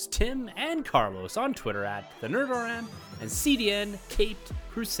our hosts Tim and Carlos on Twitter at the NerdRM and CDN Caped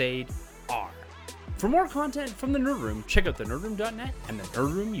Crusade R. For more content from the Nerd Room, check out thenerdroom.net and the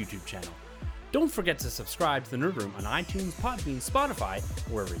Nerd Room YouTube channel. Don't forget to subscribe to the Nerd Room on iTunes, Podbean, Spotify,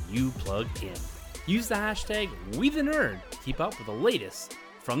 wherever you plug in. Use the hashtag WeTheNerd to keep up with the latest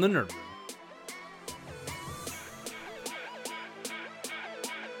from the Nerd Room.